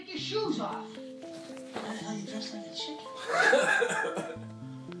shoes off. Why the hell you dressed like a chicken?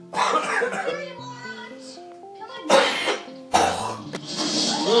 Hurry, morons! Come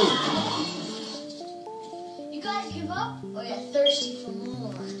on. You guys give up, or you're thirsty for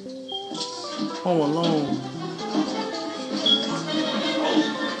more? Home Alone.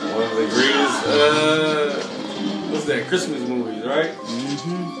 One of the greatest, what's that, Christmas movies, right?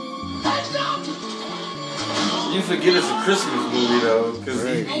 Mm-hmm. You forget it's a Christmas movie, though, because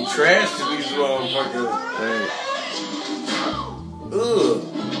he trashed these motherfuckers. Right. Ugh.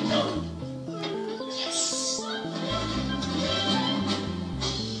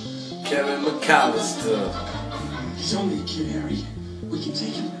 Kevin McAllister. He's only a kid, Harry. We can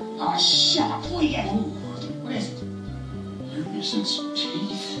take him. Oh, shut up, will you? What is it? You're missing some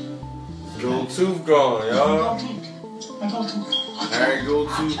teeth. Gold tooth gone, y'all. My gold tooth. Harry Gold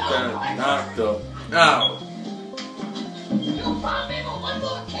tooth got knocked up. Ow. You find me with one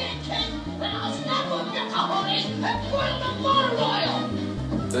more can, and I'll snap over the cojones and boil the motor oil.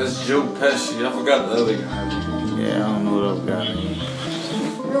 That's Joe Pesci. I forgot the other guy. Yeah, I don't know what else got me.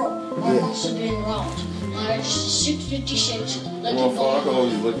 No, I'm also being wrong. Just 656. Well, fuck, I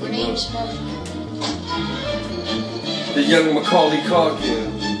always look My him name's up. Mother. The young Macaulay Culkin.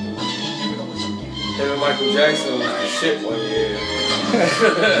 Him and Michael Jackson was the shit one year.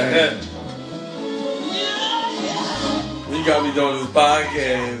 He got me doing this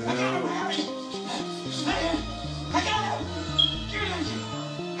podcast, you know. I got him! Give me that shit!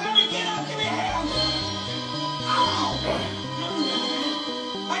 Harry, get up! Give me a hand! Ow!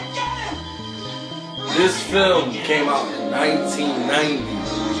 I got him! This film came out in 1990.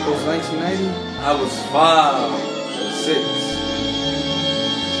 It was 1990? I was 5 or 6.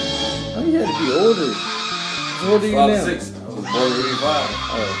 Oh, you had to be older. How old are you 5 now? or 6. I was born in 85.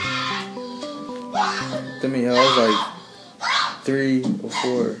 I mean, I was like 3 or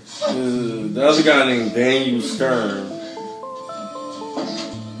 4. The other guy named Daniel Stern.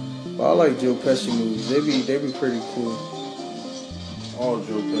 But I like Joe Pesci movies. They be pretty cool. All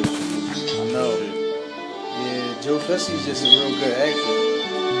Joe Pesci. I know. Yeah, Joe Pesci's just a real good actor.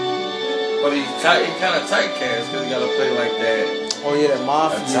 But he kind of typecast because he got to play like that. Oh yeah, that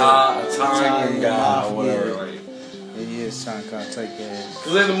mafia. Italian guy or whatever. Yeah. Like. Yeah, he is kind of typecast.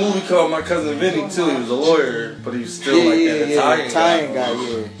 Because in the movie called My Cousin Vinny too, he was a lawyer, but he was still like that Italian guy.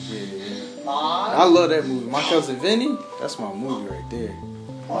 Yeah. I love that movie. My Cousin Vinny, that's my movie right there.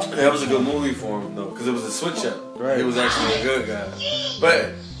 That was a good movie for him though, because it was a switch up. Right. He was actually a good guy.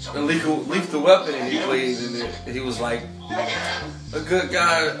 But in Lethal Weapon, he played in it. He was like a good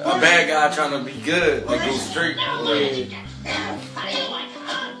guy, a bad guy trying to be good, like go straight.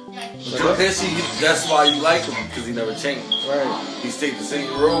 Joe Pesci, that's why you like him, because he never changed. Right. He stayed the same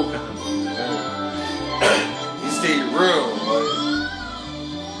role kind of. He stayed real. Like.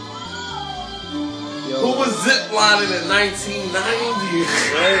 Who was ziplining in 1990?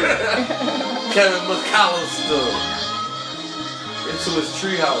 Kevin McAllister into his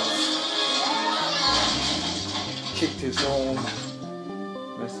treehouse. Kicked his own,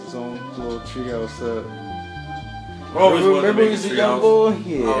 messed his own little treehouse up. Remember he was a young boy?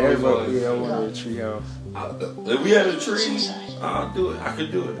 Yeah, everybody. Yeah, I wanted a treehouse. If we had a tree, I'll do it. I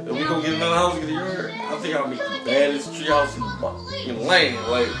could do it. If we go get another house, get a yard, I think I'll make the baddest treehouse in the land.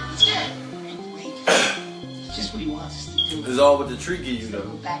 Like. Just what he wants us to do. It's all what the tree give you,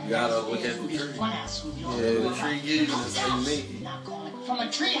 though. You gotta look at the tree. Yeah, The tree give you, that's how you make it. From a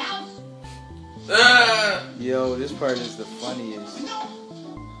tree house? Yo, this part is the funniest.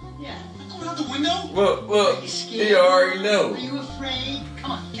 Yeah. Going out the window? Well, you already know. Are you afraid?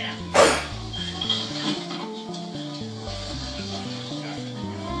 Come on, get out.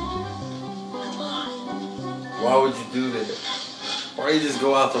 Why would you do that? Why you just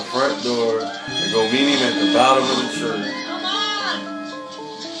go out the front door and go meet him at the bottom of the tree? Come on!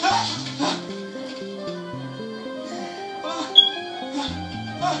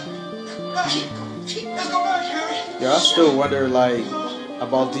 Let's go back, Harry. Yeah, I still wonder like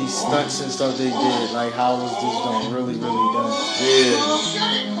about these stunts and stuff they did. Like, how was this done? Really done? Yeah.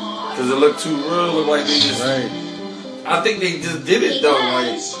 Because it looked too real. Looked like they just. Right. I think they just did it though.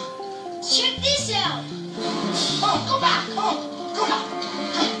 Like. Check this out. Oh, go back! Oh, go back!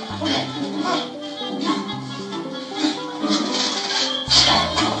 Okay.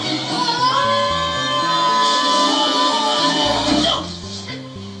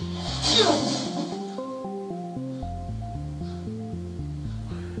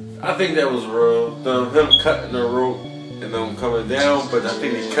 I think that was real. Him cutting the rope and them coming down, but I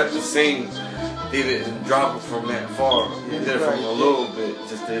think they cut the scene. They didn't drop it from that far. They did it from a little bit,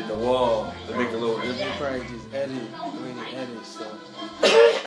 just to hit the wall to make a little They impact. probably just edit the way they edit stuff.